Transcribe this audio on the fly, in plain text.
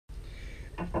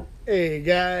Hey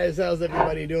guys, how's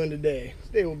everybody doing today?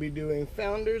 Today we'll be doing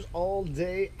Founders All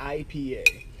Day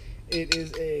IPA. It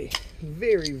is a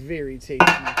very, very tasty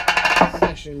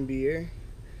session beer.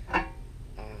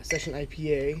 Session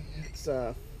IPA. It's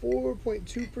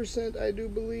 4.2%, I do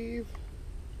believe.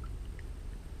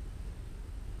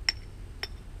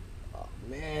 Oh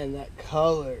man, that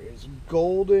color is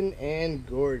golden and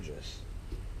gorgeous.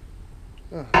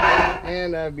 Oh,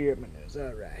 and I have beer in my nose.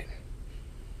 Alright.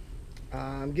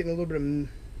 I'm getting a little bit of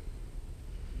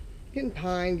getting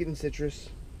pine, getting citrus.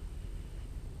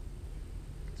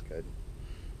 It's good.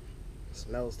 It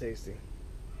smells tasty.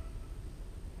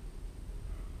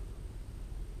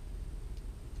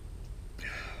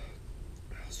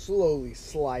 Slowly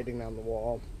sliding down the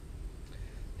wall.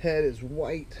 Head is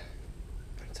white,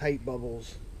 tight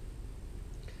bubbles,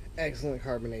 excellent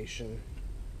carbonation.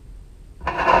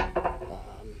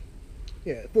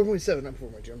 Yeah, 4.7, not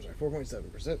 4.2, I'm sorry,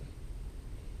 4.7%.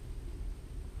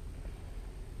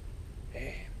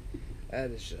 Man,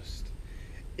 that is just,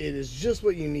 it is just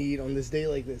what you need on this day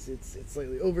like this. It's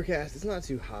slightly overcast, it's not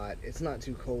too hot, it's not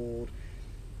too cold.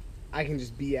 I can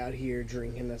just be out here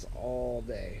drinking this all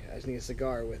day. I just need a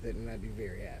cigar with it and I'd be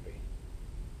very happy.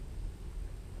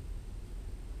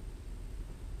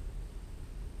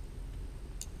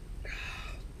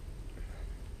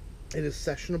 It is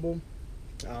sessionable.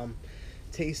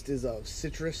 Taste is of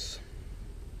citrus.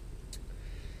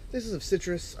 This is of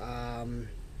citrus.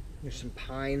 There's some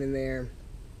pine in there.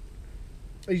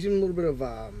 There's even a little bit of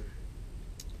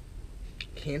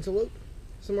cantaloupe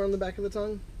somewhere on the back of the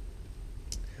tongue.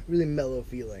 Really mellow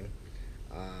feeling.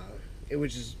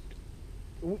 Which is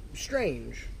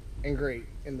strange and great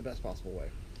in the best possible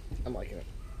way. I'm liking it.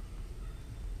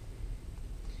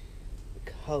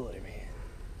 The color, man.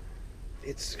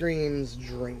 It screams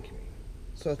drink me.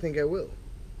 So I think I will.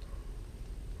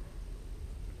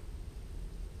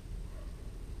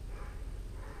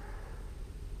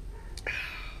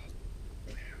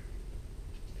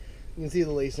 You can see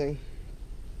the lacing.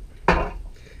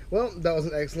 Well, that was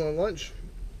an excellent lunch.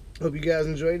 Hope you guys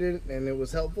enjoyed it and it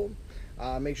was helpful.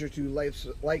 Make sure to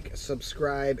like,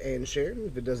 subscribe, and share.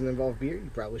 If it doesn't involve beer, you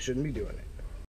probably shouldn't be doing it.